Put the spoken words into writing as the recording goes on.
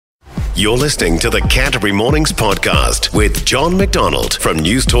You're listening to the Canterbury Mornings podcast with John MacDonald from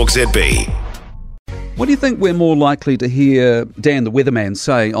News Talk ZB. What do you think we're more likely to hear Dan the Weatherman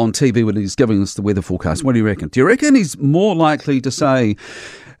say on TV when he's giving us the weather forecast? What do you reckon? Do you reckon he's more likely to say,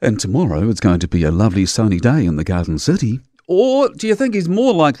 and tomorrow it's going to be a lovely sunny day in the Garden City? Or do you think he's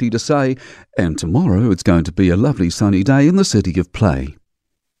more likely to say, and tomorrow it's going to be a lovely sunny day in the City of Play?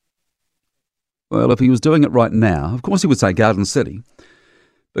 Well, if he was doing it right now, of course he would say Garden City,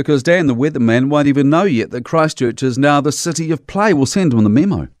 because Dan the Weatherman won't even know yet that Christchurch is now the City of Play. We'll send him the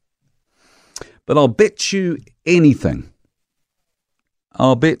memo. But I'll bet you anything.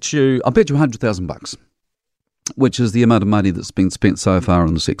 I'll bet you $100,000, which is the amount of money that's been spent so far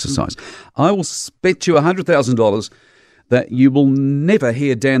on this exercise. I will bet you $100,000 that you will never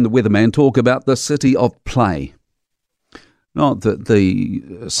hear Dan the Weatherman talk about the City of Play. Not that the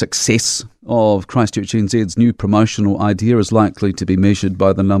success of ChristchurchNZ's new promotional idea is likely to be measured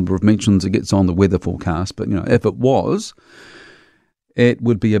by the number of mentions it gets on the weather forecast, but if it was, it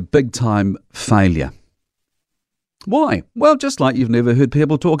would be a big-time failure. Why? Well, just like you've never heard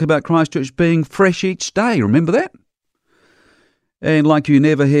people talk about Christchurch being fresh each day, remember that? And like you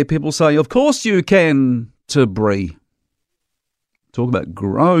never hear people say, of course you can-terbury. Talk about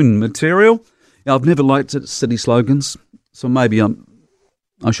groan material. I've never liked city slogans, so maybe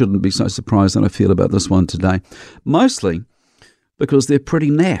I shouldn't be so surprised that I feel about this one today. Mostly because they're pretty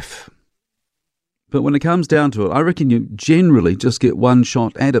naff. But when it comes down to it, I reckon you generally just get one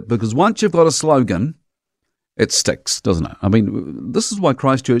shot at it, because once you've got a slogan, it sticks, doesn't it? I mean, this is why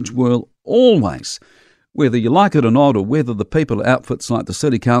Christchurch will always, whether you like it or not, or whether the people at outfits like the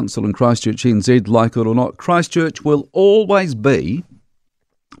City Council and ChristchurchNZ like it or not, Christchurch will always be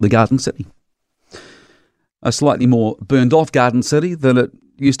the Garden City. A slightly more burned-off Garden City than it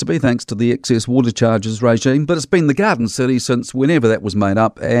used to be, thanks to the excess water charges regime, but it's been the Garden City since whenever that was made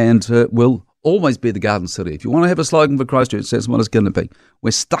up, and it will always be the Garden City. If you want to have a slogan for Christchurch, that's what it's going to be. We're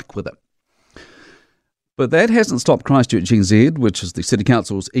stuck with it. But that hasn't stopped ChristchurchNZ, which is the City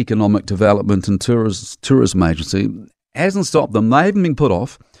Council's Economic Development and Tourism Agency, hasn't stopped them. They haven't been put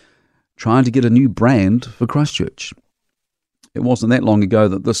off trying to get a new brand for Christchurch. It wasn't that long ago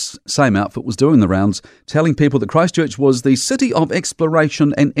that this same outfit was doing the rounds, telling people that Christchurch was the city of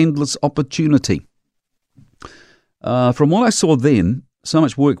exploration and endless opportunity. From what I saw then, so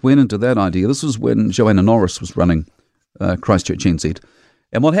much work went into that idea. This was when Joanna Norris was running ChristchurchNZ.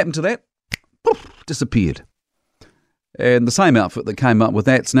 And what happened to that? Poof, disappeared. And the same outfit that came up with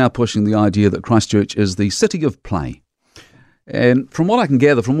that's now pushing the idea that Christchurch is the City of Play. And from what I can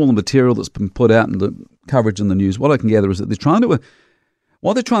gather from all the material that's been put out and the coverage in the news, what I can gather is that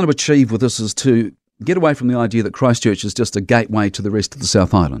what they're trying to achieve with this is to get away from the idea that Christchurch is just a gateway to the rest of the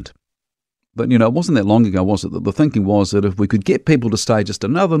South Island. But, it wasn't that long ago, was it, that the thinking was that if we could get people to stay just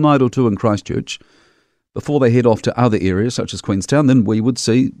another night or two in Christchurch before they head off to other areas such as Queenstown, then we would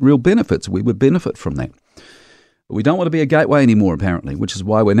see real benefits. We would benefit from that. But we don't want to be a gateway anymore, apparently, which is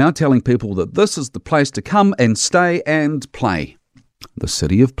why we're now telling people that this is the place to come and stay and play. The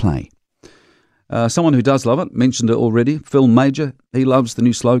City of Play. Someone who does love it, mentioned it already, Phil Mauger. He loves the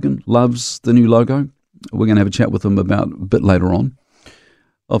new slogan, loves the new logo. We're going to have a chat with him about a bit later on.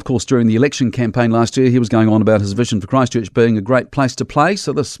 Of course, during the election campaign last year, he was going on about his vision for Christchurch being a great place to play,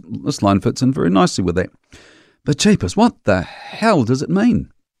 so this line fits in very nicely with that. But jeepers, what the hell does it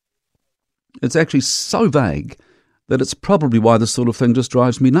mean? It's actually so vague that it's probably why this sort of thing just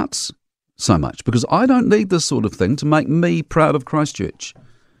drives me nuts so much, because I don't need this sort of thing to make me proud of Christchurch.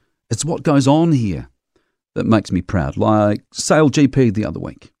 It's what goes on here that makes me proud, like SailGP the other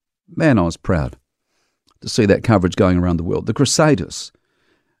week. Man, I was proud to see that coverage going around the world. The Crusaders.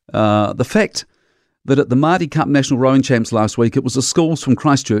 The fact that at the Maadi Cup National Rowing Champs last week, it was the schools from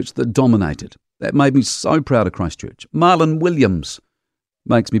Christchurch that dominated. That made me so proud of Christchurch. Marlon Williams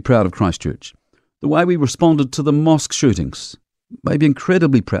makes me proud of Christchurch. The way we responded to the mosque shootings made me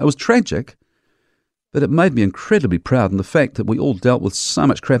incredibly proud. It was tragic, but it made me incredibly proud. And the fact that we all dealt with so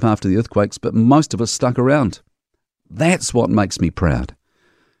much crap after the earthquakes, but most of us stuck around. That's what makes me proud.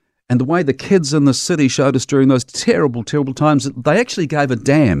 And the way the kids in the city showed us during those terrible, terrible times that they actually gave a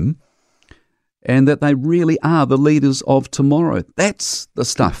damn and that they really are the leaders of tomorrow. That's the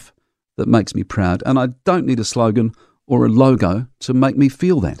stuff that makes me proud. And I don't need a slogan or a logo to make me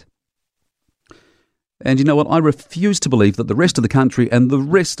feel that. And you know what? I refuse to believe that the rest of the country and the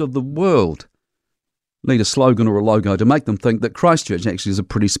rest of the world need a slogan or a logo to make them think that Christchurch actually is a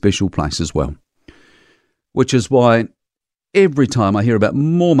pretty special place as well. Which is why every time I hear about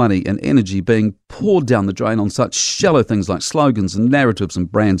more money and energy being poured down the drain on such shallow things like slogans and narratives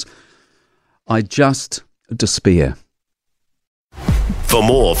and brands, I just despair. For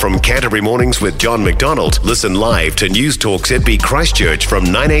more from Canterbury Mornings with John MacDonald, listen live to News Talk ZB Christchurch from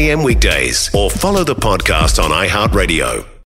 9 a.m. weekdays or follow the podcast on iHeartRadio.